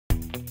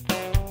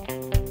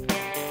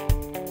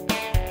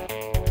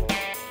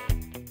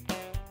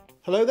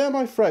Hello there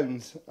my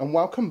friends, and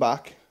welcome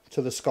back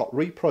to the Scott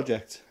Ree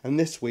Project. And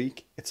this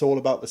week it's all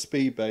about the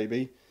speed,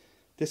 baby.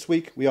 This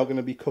week we are going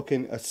to be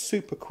cooking a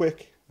super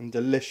quick and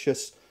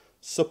delicious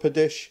supper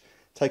dish.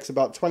 Takes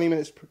about 20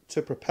 minutes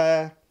to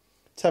prepare,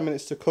 10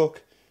 minutes to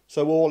cook,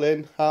 so all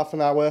in half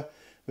an hour.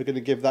 We're going to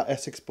give that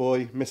Essex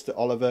boy, Mr.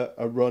 Oliver,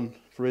 a run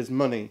for his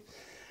money.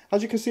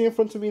 As you can see in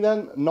front of me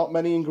then, not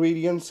many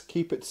ingredients,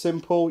 keep it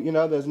simple, you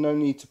know, there's no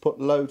need to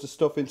put loads of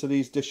stuff into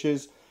these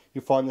dishes.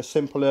 You find the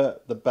simpler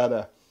the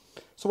better.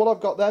 So what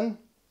I've got then,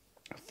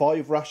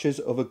 5 rashers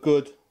of a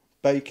good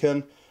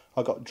bacon.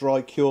 I got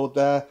dry cured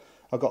there.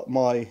 I got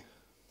my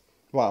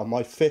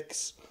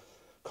fix,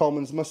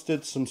 Coleman's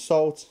mustard, some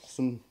salt,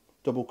 some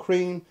double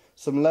cream,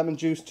 some lemon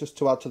juice just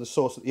to add to the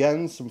sauce at the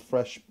end, some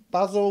fresh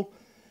basil,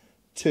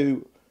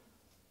 2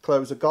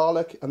 cloves of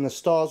garlic, and the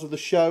stars of the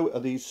show are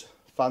these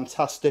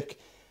fantastic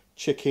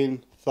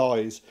chicken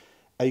thighs.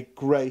 A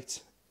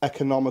great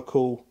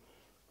economical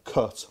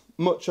cut,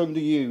 much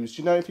underused.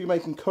 You know, if you're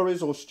making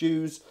curries or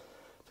stews,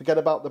 forget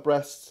about the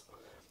breasts,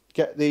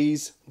 get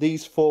these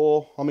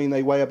 4. I mean,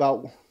 they weigh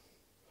about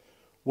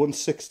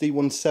 160,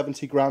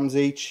 170 grams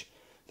each.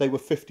 They were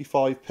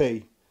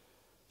 55p.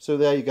 So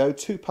there you go,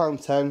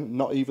 £2.10,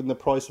 not even the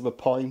price of a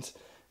pint,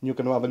 and you're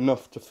going to have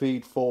enough to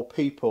feed 4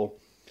 people.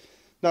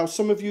 Now,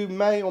 some of you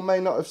may or may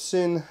not have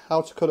seen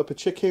how to cut up a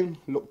chicken.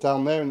 Look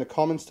down there in the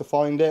comments to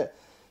find it,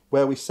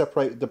 where we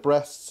separated the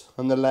breasts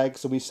and the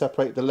legs, and we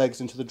separate the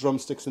legs into the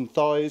drumsticks and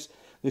thighs.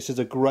 This is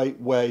a great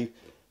way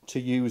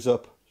to use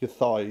up your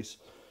thighs.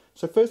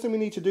 So first thing we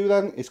need to do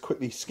then is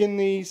quickly skin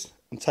these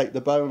and take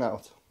the bone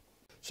out.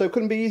 So it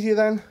couldn't be easier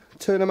then.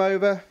 Turn them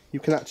over. You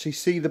can actually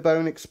see the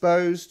bone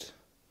exposed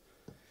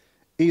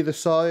either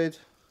side.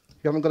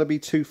 You haven't got to be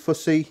too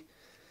fussy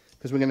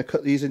because we're going to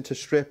cut these into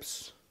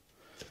strips.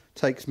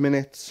 Takes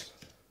minutes.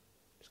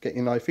 Just get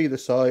your knife either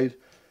side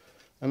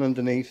and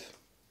underneath,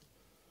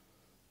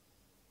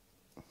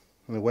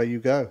 and away you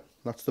go.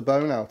 That's the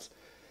bone out.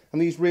 And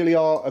these really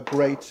are a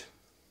great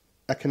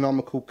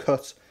economical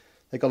cut.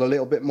 They got a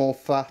little bit more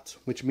fat,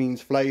 which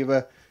means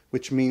flavour,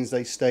 which means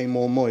they stay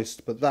more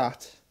moist. But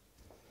that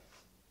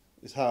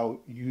is how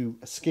you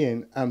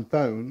skin and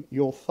bone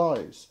your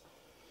thighs.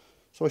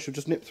 So I should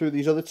just nip through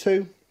these other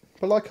 2.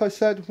 But like I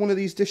said, one of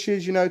these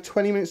dishes, you know,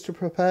 20 minutes to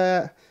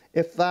prepare,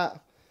 if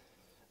that.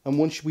 And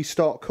once we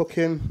start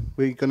cooking,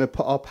 we're going to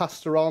put our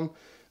pasta on.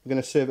 We're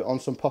going to serve it on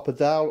some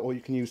pappardelle, or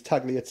you can use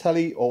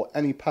tagliatelle or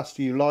any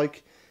pasta you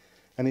like.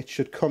 And it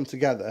should come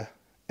together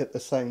at the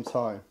same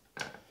time.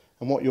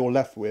 And what you're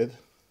left with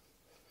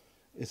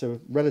is a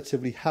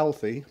relatively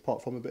healthy,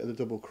 apart from a bit of the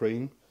double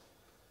cream,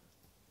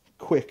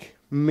 quick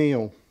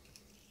meal.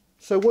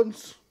 So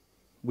once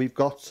we've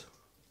got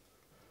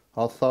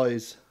our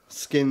thighs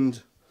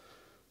skinned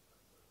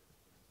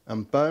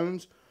and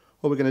boned,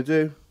 what we're going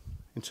to do,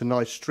 into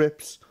nice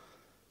strips,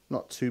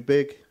 not too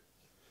big,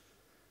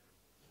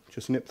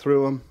 just nip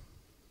through them,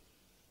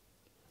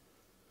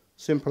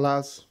 simple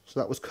as.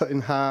 So that was cut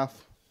in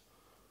half,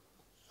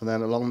 and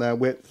then along their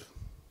width.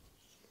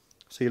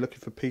 So you're looking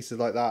for pieces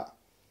like that,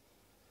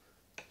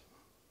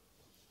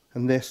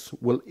 and this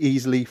will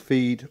easily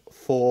feed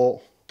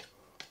 4,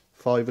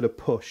 5 at a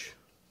push.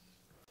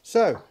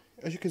 So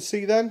as you can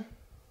see then,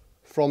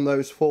 from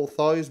those 4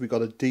 thighs we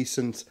got a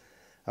decent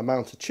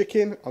amount of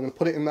chicken. I'm going to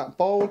put it in that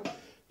bowl.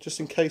 Just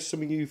in case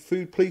some of you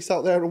food police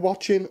out there are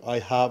watching, I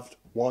have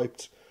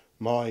wiped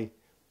my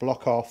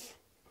block off.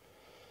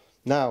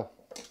 Now,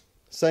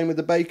 same with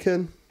the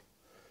bacon.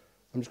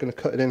 I'm just going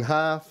to cut it in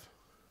half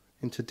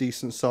into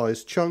decent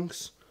sized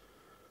chunks.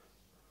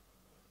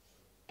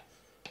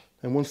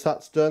 And once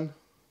that's done,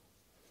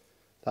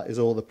 that is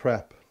all the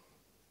prep.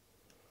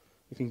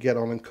 You can get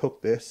on and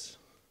cook this.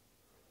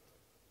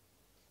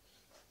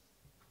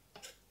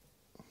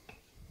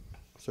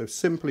 So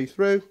simply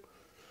through.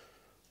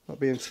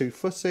 Not being too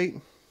fussy.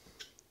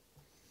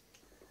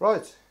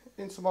 Right,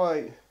 into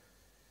my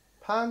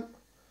pan,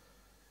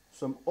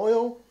 some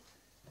oil.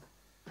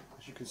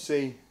 As you can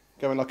see,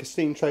 going like a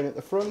steam train at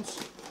the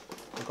front.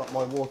 I've got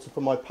my water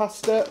for my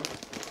pasta.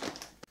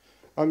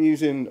 I'm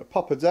using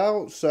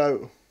pappardelle,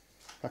 so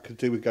I could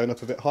do with going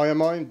up a bit higher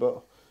mine,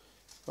 but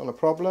not a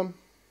problem.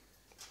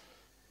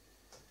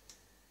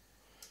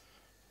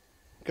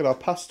 Get our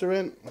pasta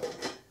in.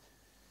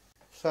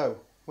 So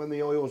when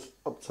the oil's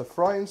up to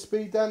frying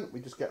speed then, we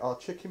just get our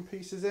chicken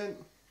pieces in.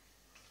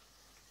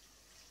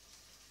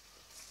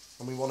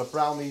 And we want to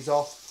brown these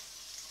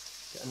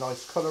off, get a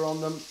nice colour on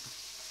them.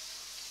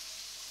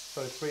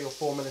 So 3 or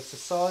 4 minutes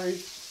aside.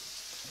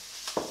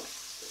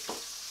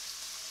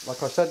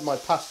 Like I said, my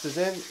pasta's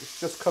in, it's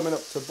just coming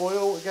up to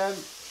boil again.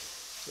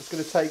 It's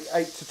going to take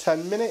 8 to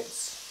 10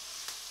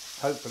 minutes,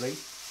 hopefully.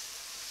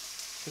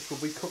 This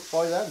will be cooked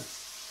by then.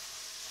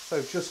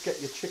 So just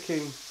get your chicken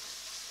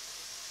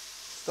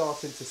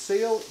starting to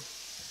seal,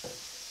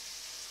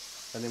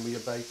 and then with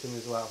your bacon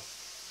as well.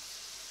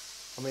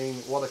 I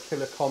mean, what a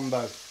killer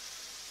combo.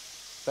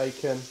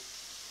 Bacon,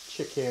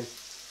 chicken,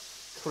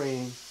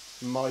 cream,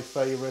 my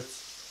favourite,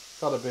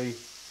 gotta be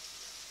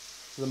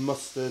the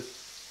mustard.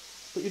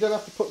 But you don't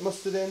have to put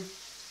mustard in,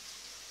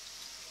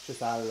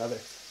 Just I love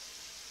it.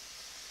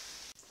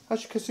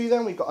 As you can see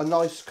then, we've got a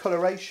nice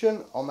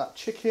coloration on that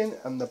chicken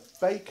and the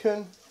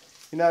bacon.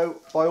 You know,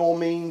 by all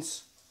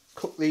means,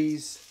 cook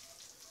these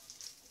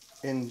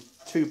in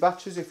 2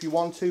 batches if you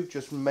want to.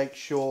 Just make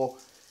sure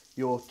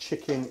your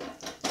chicken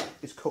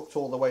is cooked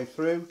all the way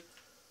through.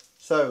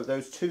 So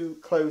those 2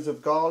 cloves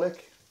of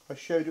garlic I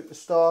showed you at the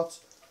start,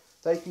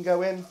 they can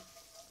go in.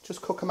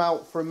 Just cook them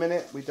out for a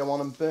minute. We don't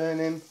want them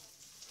burning.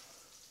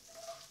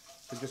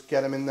 So just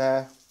get them in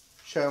there,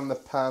 show them the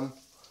pan,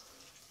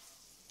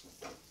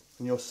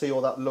 and you'll see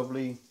all that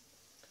lovely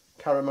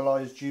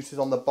caramelized juices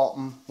on the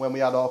bottom. When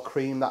we add our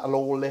cream, that'll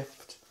all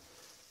lift.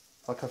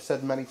 Like I've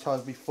said many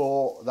times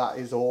before, that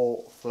is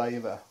all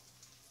flavour.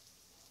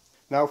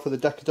 Now for the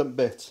decadent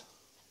bit.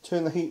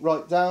 Turn the heat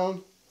right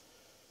down.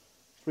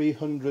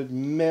 300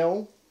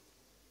 ml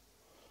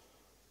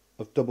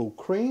of double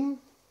cream.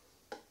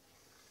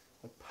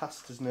 The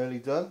pasta's nearly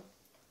done.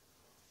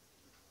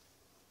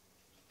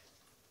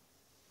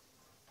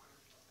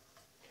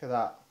 Look at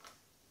that.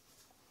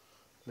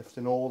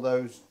 Lifting all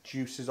those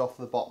juices off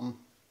the bottom.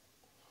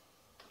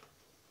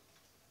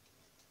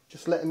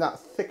 Just letting that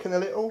thicken a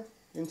little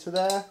into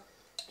there.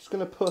 Just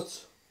going to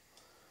put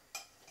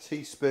a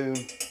teaspoon,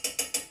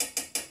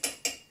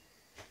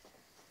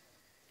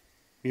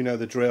 you know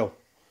the drill,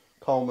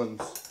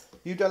 Coleman's.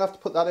 You don't have to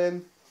put that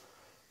in.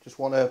 Just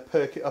want to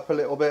perk it up a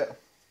little bit.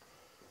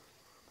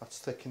 That's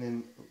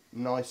thickening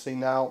nicely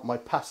now. My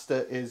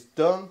pasta is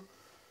done.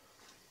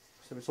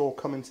 So it's all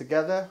coming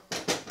together.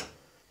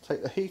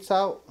 Take the heat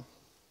out.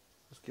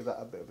 Just give that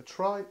a bit of a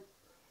try.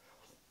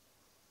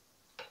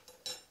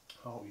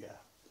 Oh yeah.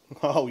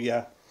 Oh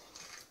yeah.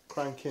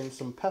 Crank in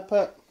some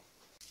pepper.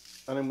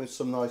 And then with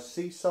some nice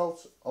sea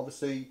salt.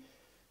 Obviously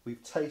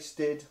we've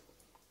tasted,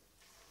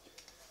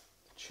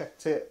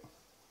 checked it,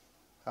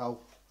 how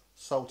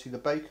salty the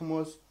bacon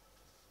was.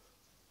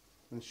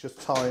 And it's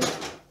just time.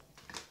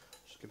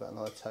 Just give that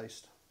another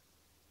taste.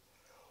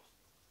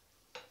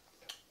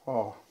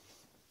 Oh,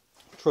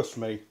 trust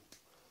me,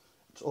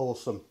 it's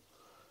awesome.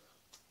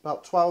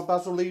 About 12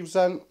 basil leaves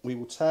then, we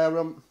will tear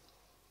them.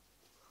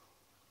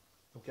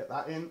 We'll get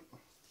that in.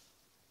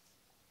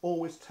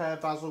 Always tear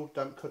basil,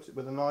 don't cut it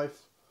with a knife.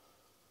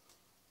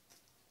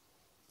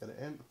 Get it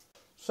in.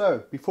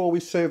 So, before we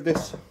serve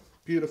this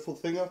beautiful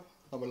thing up,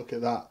 have a look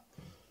at that.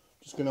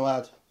 Just going to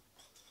add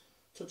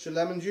a touch of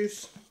lemon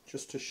juice,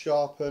 just to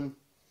sharpen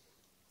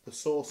the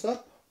sauce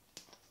up.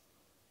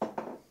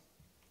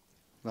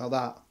 Now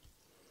that,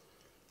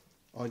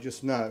 I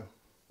just know,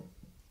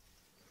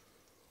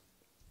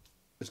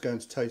 is going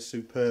to taste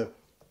superb.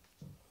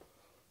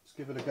 Let's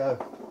give it a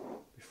go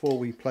before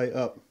we plate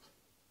up.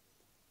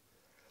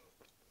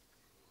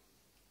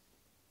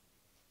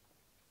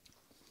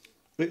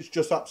 It's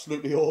just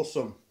absolutely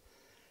awesome.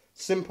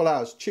 Simple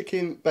as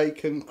chicken,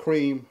 bacon,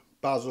 cream,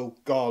 basil,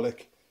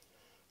 garlic.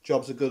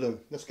 Job's a good one.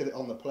 Let's get it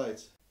on the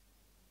plate.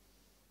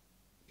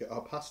 Get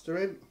our pasta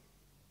in.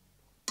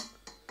 I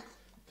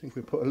think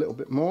we put a little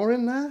bit more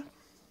in there.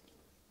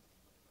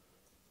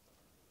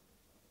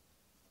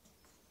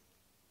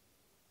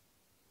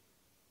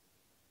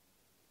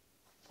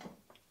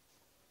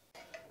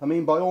 I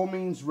mean, by all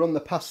means, run the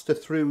pasta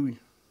through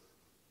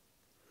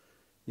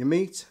your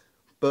meat,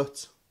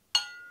 but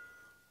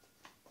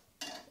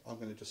I'm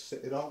going to just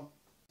sit it on.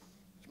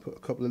 Just put a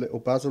couple of little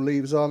basil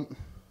leaves on.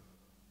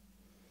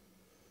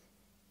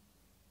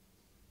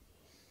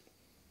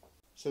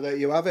 So there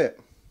you have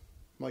it.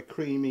 My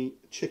creamy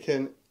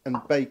chicken and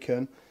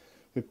bacon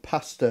with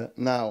pasta.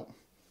 Now,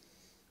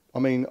 I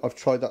mean, I've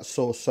tried that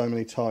sauce so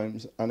many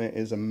times and it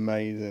is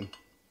amazing.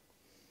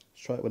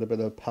 Let's try it with a bit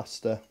of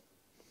pasta.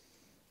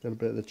 A little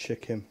bit of the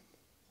chicken.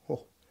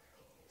 Oh.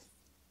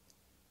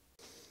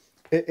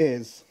 It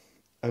is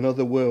an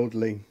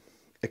otherworldly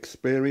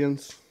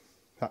experience.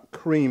 That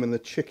cream and the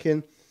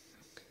chicken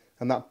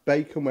and that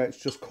bacon where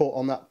it's just caught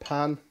on that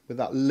pan with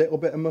that little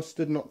bit of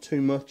mustard, not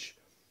too much.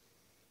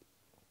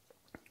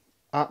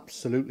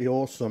 Absolutely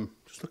awesome.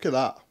 Just look at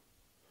that.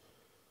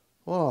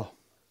 Oh.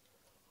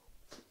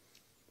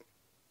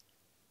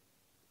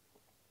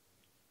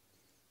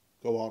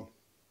 Go on.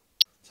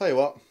 Tell you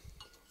what,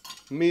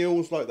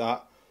 meals like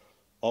that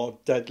are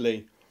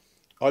deadly.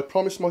 I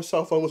promised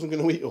myself I wasn't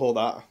going to eat all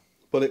that,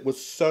 but it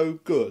was so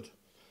good.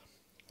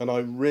 And I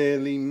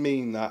really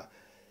mean that.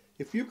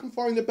 If you can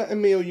find a better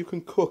meal you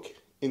can cook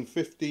in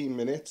 15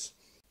 minutes,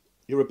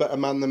 you're a better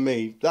man than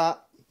me.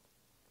 That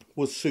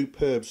was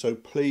superb, so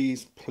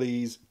please,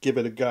 please give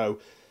it a go.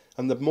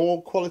 And the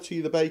more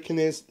quality the bacon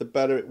is, the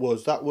better it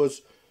was. That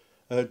was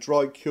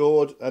dry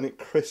cured and it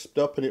crisped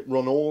up and it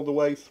run all the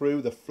way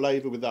through. The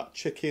flavour with that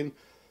chicken.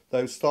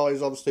 Those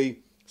thighs obviously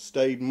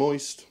stayed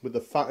moist with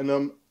the fat in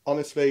them.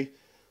 Honestly,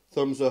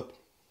 thumbs up.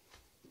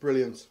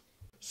 Brilliant.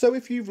 So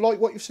if you've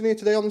liked what you've seen here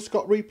today on the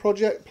Scott Reed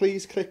Project,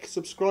 please click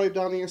subscribe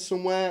down here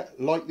somewhere.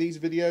 Like these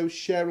videos,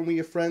 share them with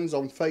your friends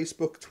on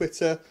Facebook,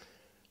 Twitter,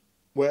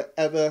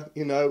 wherever,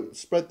 you know.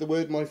 Spread the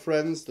word, my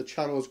friends. The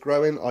channel's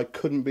growing. I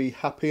couldn't be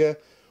happier.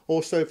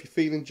 Also, if you're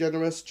feeling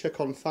generous, check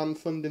on fan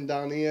funding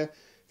down here.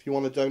 If you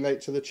want to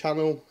donate to the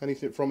channel,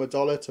 anything from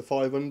 $1 to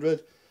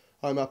 500.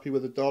 I'm happy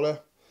with $1.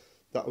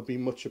 That would be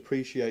much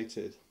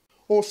appreciated.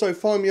 Also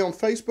find me on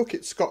Facebook,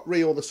 it's Scott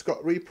Ree or The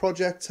Scott Ree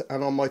Project,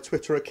 and on my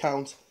Twitter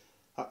account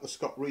at The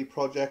Scott Ree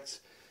Project.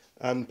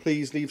 And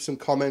please leave some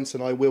comments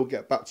and I will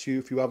get back to you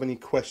if you have any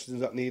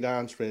questions that need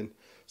answering.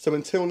 So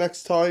until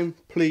next time,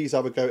 please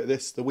have a go at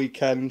this. The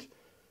Weekend,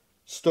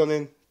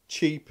 stunning,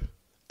 cheap,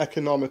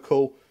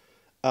 economical,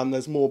 and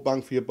there's more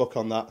bang for your buck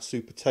on that.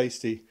 Super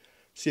tasty.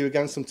 See you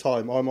again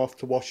sometime. I'm off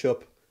to wash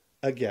up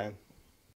again.